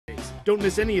Don't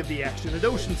miss any of the action at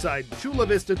Oceanside, Chula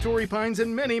Vista, Torrey Pines,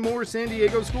 and many more San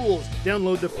Diego schools.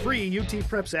 Download the free UT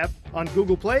Preps app on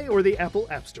Google Play or the Apple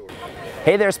App Store.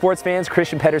 Hey there, sports fans.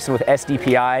 Christian Pedersen with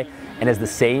SDPI. And as the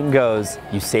saying goes,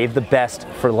 you save the best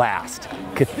for last.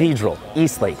 Cathedral,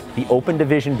 Eastlake, the Open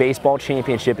Division Baseball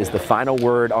Championship is the final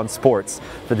word on sports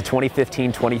for the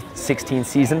 2015-2016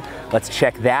 season. Let's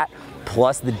check that,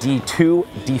 plus the D2,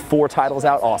 D4 titles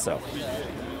out also.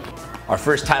 Our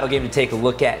first title game to take a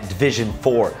look at, Division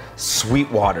 4,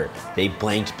 Sweetwater. They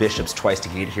blanked Bishops twice to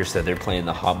get here, so they're playing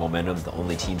the hot momentum. The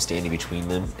only team standing between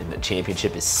them in the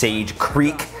championship is Sage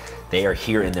Creek. They are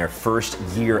here in their first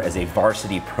year as a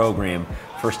varsity program.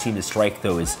 First team to strike,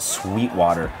 though, is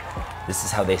Sweetwater. This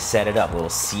is how they set it up. A little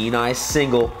C&I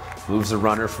single, moves the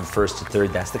runner from first to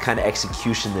third. That's the kind of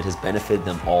execution that has benefited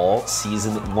them all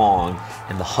season long,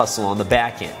 and the hustle on the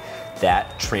back end.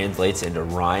 That translates into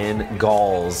Ryan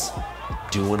Galls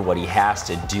doing what he has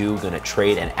to do, gonna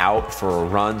trade an out for a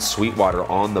run. Sweetwater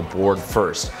on the board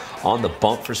first. On the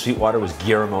bump for Sweetwater was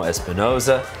Guillermo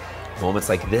Espinoza. Moments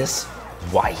like this,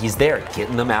 why he's there,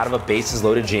 getting them out of a bases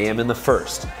loaded jam in the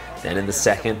first. Then in the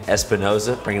second,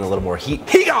 Espinoza bringing a little more heat.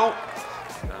 He gone!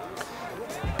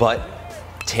 But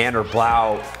Tanner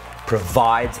Blau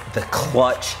provides the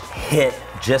clutch hit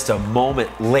just a moment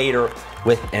later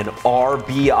with an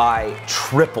RBI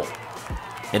triple.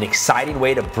 An exciting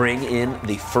way to bring in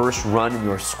the first run in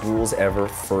your school's ever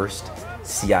first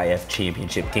CIF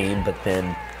championship game, but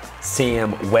then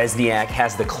Sam Wesniak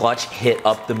has the clutch hit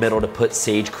up the middle to put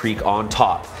Sage Creek on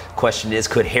top. Question is,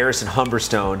 could Harrison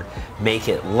Humberstone make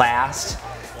it last?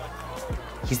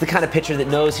 He's the kind of pitcher that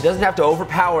knows he doesn't have to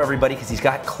overpower everybody because he's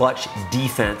got clutch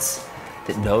defense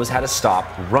that knows how to stop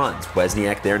runs.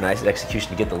 Wesniak there, nice execution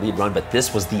to get the lead run, but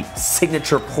this was the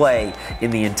signature play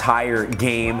in the entire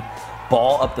game.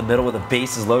 Ball up the middle with a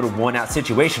bases loaded, one out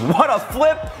situation. What a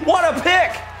flip, what a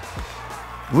pick!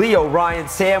 Leo Ryan,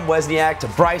 Sam Wesniak to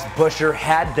Bryce Busher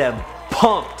had them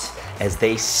pumped as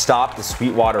they stopped the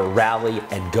Sweetwater rally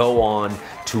and go on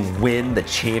to win the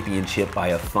championship by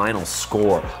a final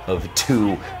score of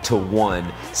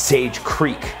 2-1. Sage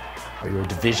Creek are your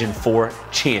Division 4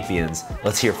 champions.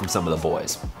 Let's hear from some of the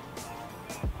boys.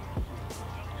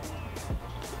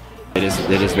 It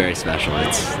is very special.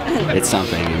 It's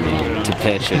something. I mean, to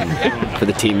pitch and for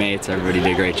the teammates, everybody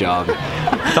did a great job.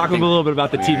 Talk a little bit about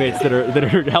the teammates that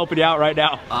are helping you out right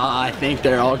now. I think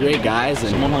they're all great guys,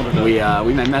 and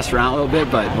we might mess around a little bit,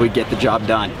 but we get the job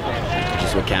done, which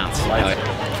is what counts.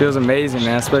 It feels amazing,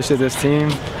 man, especially this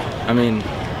team. I mean,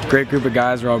 great group of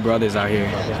guys. We're all brothers out here.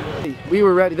 We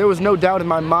were ready. There was no doubt in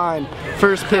my mind,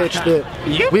 first pitch,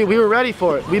 that we were ready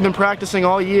for it. We've been practicing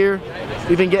all year.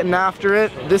 We've been getting after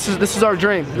it. This is our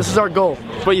dream. This is our goal.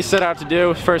 It's what you set out to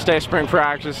do, first day of spring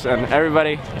practice, and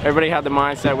everybody had the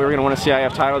mindset we were going to win a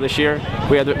CIF title this year.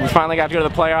 We finally got to go to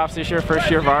the playoffs this year, first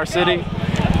year varsity,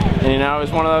 and you know, it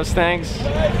was one of those things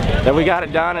that we got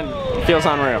it done, and it feels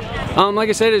unreal. Like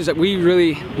I said, is that we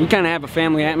kind of have a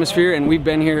family atmosphere, and we've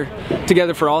been here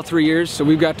together for all 3 years, so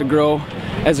we've got to grow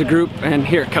as a group, and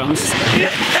here it comes.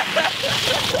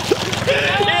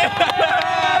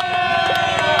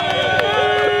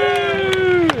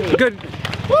 Good.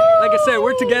 Like I said,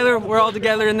 we're together. We're all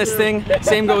together in this thing.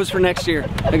 Same goes for next year.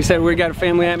 Like I said, we got a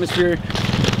family atmosphere.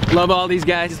 Love all these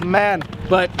guys. Man,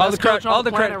 but all the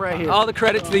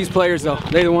credit to these players, though.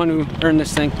 They're the one who earned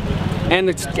this thing, and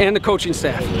the coaching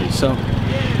staff. So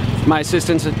my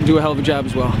assistants do a hell of a job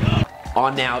as well.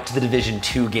 On now to the Division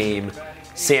 2 game,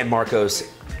 San Marcos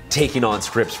taking on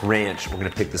Scripps Ranch. We're going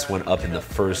to pick this one up in the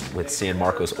first with San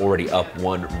Marcos already up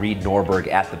one. Reed Norberg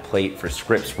at the plate for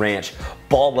Scripps Ranch.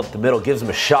 Ball up the middle, gives him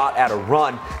a shot at a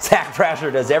run. Zach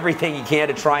Brasher does everything he can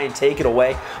to try and take it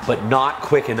away, but not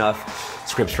quick enough.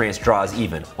 Scripps Ranch draws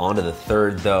even. On to the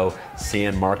third, though.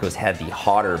 San Marcos had the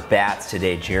hotter bats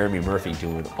today. Jeremy Murphy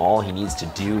doing all he needs to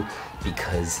do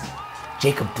because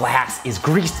Jacob Blass is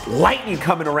greased lightning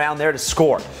coming around there to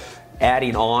score.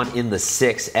 Adding on in the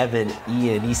sixth, Evan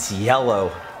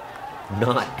Ianiciello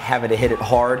not having to hit it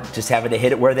hard, just having to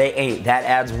hit it where they ain't. That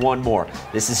adds one more.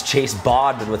 This is Chase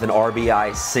Bodman with an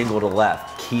RBI single to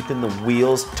left. Keeping the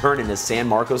wheels turning as San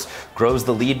Marcos grows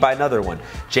the lead by another one.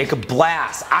 Jacob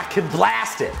Blass, I can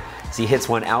blast it. As he hits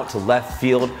one out to left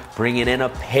field, bringing in a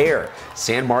pair.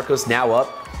 San Marcos now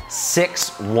up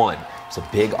 6-1. It's a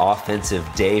big offensive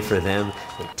day for them.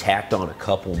 They tacked on a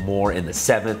couple more in the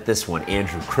seventh. This one,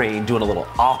 Andrew Crane doing a little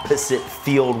opposite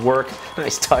field work.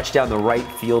 Nice touch down the right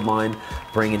field line,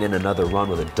 bringing in another run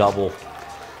with a double.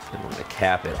 And we're going to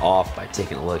cap it off by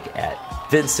taking a look at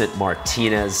Vincent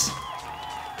Martinez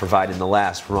providing the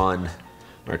last run.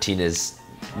 Martinez,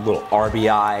 little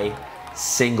RBI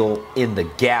single in the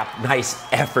gap. Nice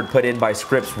effort put in by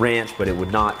Scripps Ranch, but it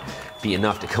would not be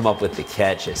enough to come up with the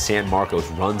catch as San Marcos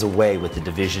runs away with the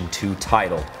Division II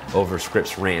title over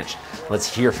Scripps Ranch.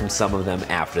 Let's hear from some of them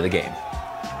after the game.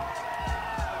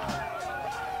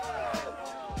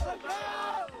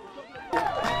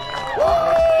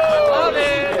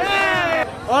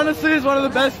 Honestly, it's one of the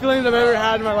best feelings I've ever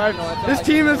had in my life. This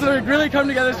team has really come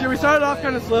together this year. We started off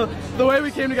kind of slow. The way we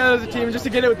came together as a team, just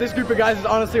to get it with this group of guys, is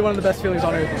honestly one of the best feelings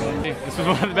on earth. This was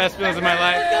one of the best feelings of my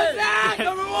life. In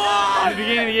the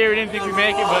beginning of the year, we didn't think we'd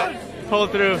make it, but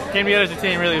pulled through. Came together as a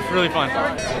team. Really, it was really fun.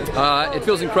 It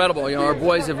feels incredible. You know, our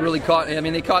boys have really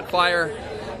they caught fire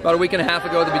about a week and a half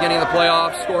ago at the beginning of the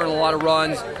playoffs, scoring a lot of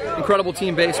runs. Incredible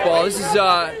team baseball. This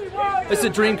is a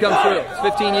dream come true. It's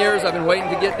 15 years I've been waiting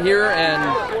to get here, and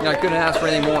I couldn't ask for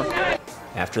anything more.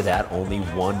 After that, only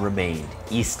one remained.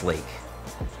 Eastlake,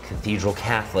 Cathedral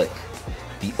Catholic,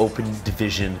 the Open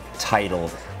Division title.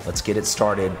 Let's get it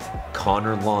started.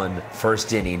 Connor Lund,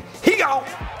 first inning. He go!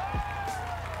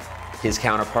 His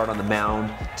counterpart on the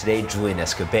mound today, Julian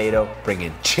Escobedo,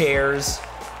 bringing chairs,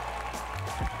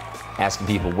 asking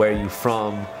people, where are you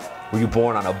from? Were you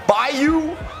born on a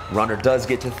bayou? Runner does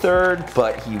get to third,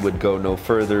 but he would go no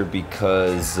further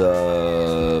because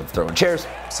of throwing chairs.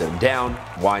 Sit him down.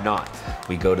 Why not?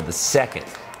 We go to the second.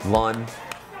 Lund,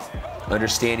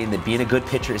 understanding that being a good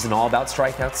pitcher isn't all about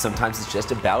strikeouts. Sometimes it's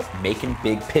just about making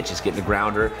big pitches, getting a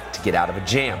grounder to get out of a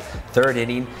jam. Third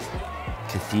inning,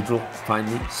 Cathedral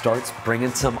finally starts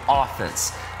bringing some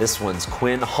offense. This one's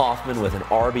Quinn Hoffman with an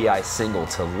RBI single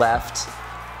to left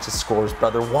to score his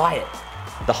brother Wyatt.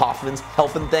 The Hoffmans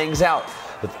helping things out.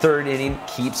 The third inning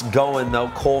keeps going though.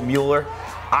 Cole Mueller,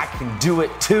 I can do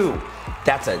it too.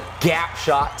 That's a gap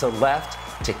shot to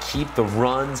left to keep the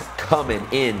runs coming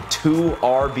in. 2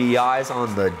 RBIs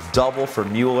on the double for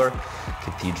Mueller.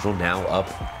 Cathedral now up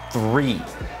 3.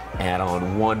 Add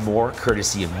on one more,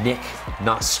 courtesy of Nick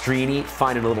Nostrini,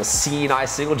 finding a little seeing eye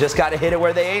single. Just got to hit it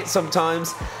where they ain't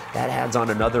sometimes. That adds on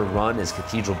another run as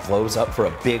Cathedral blows up for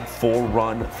a big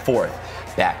 4-run fourth.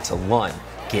 Back to Lund,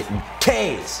 getting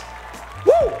K's.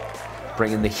 Woo!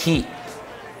 Bringing the heat.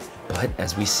 But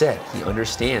as we said, he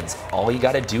understands all you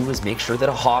got to do is make sure that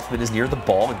a Hoffman is near the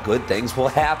ball and good things will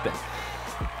happen.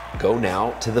 Go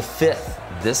now to the 5th.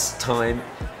 This time,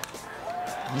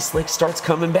 Eastlake starts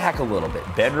coming back a little bit.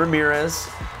 Ben Ramirez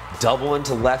doubling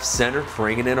to left center,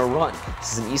 bringing in a run.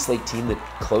 This is an Eastlake team that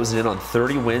closing in on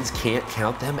 30 wins. Can't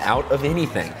count them out of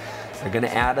anything. They're going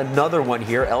to add another one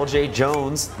here. LJ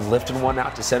Jones lifting one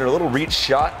out to center. A little reach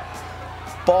shot.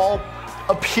 Ball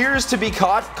appears to be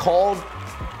caught. Called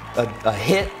a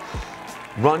hit.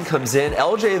 Run comes in.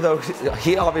 LJ, though,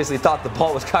 he obviously thought the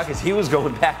ball was caught because he was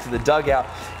going back to the dugout.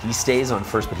 He stays on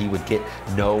first, but he would get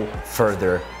no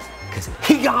further because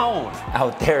he gone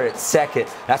out there at second.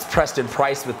 That's Preston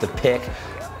Price with the pick.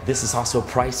 This is also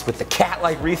Price with the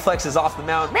cat-like reflexes off the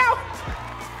mound. Meow!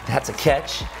 That's a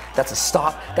catch. That's a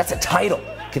stop. That's a title.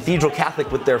 Cathedral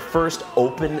Catholic with their first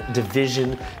Open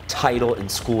Division title in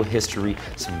school history.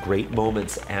 Some great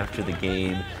moments after the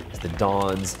game as the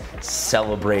Dons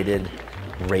celebrated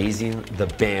raising the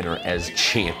banner as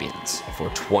champions for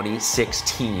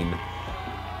 2016.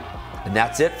 And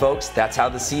that's it, folks. That's how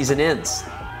the season ends.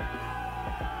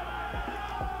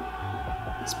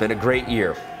 It's been a great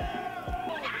year.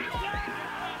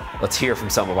 Let's hear from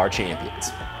some of our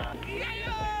champions.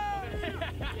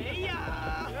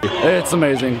 It's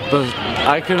amazing.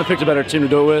 I couldn't have picked a better team to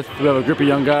do it with. We have a group of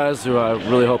young guys who I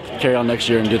really hope carry on next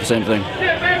year and do the same thing.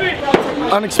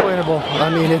 Unexplainable. I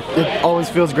mean, it always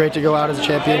feels great to go out as a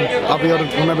champion. I'll be able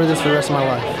to remember this for the rest of my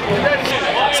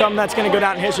life. Something that's going to go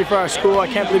down in history for our school. I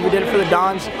can't believe we did it for the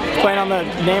Dons, playing on the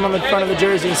name on the front of the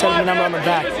jersey instead of the number on the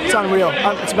back. It's unreal.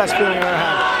 It's the best feeling I've ever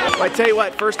had. I tell you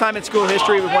what, first time in school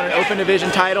history we've won an Open Division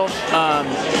title.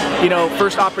 You know,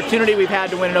 first opportunity we've had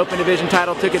to win an Open Division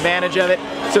title, took advantage of it.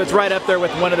 So it's right up there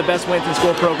with one of the best wins in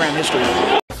school program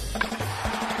history.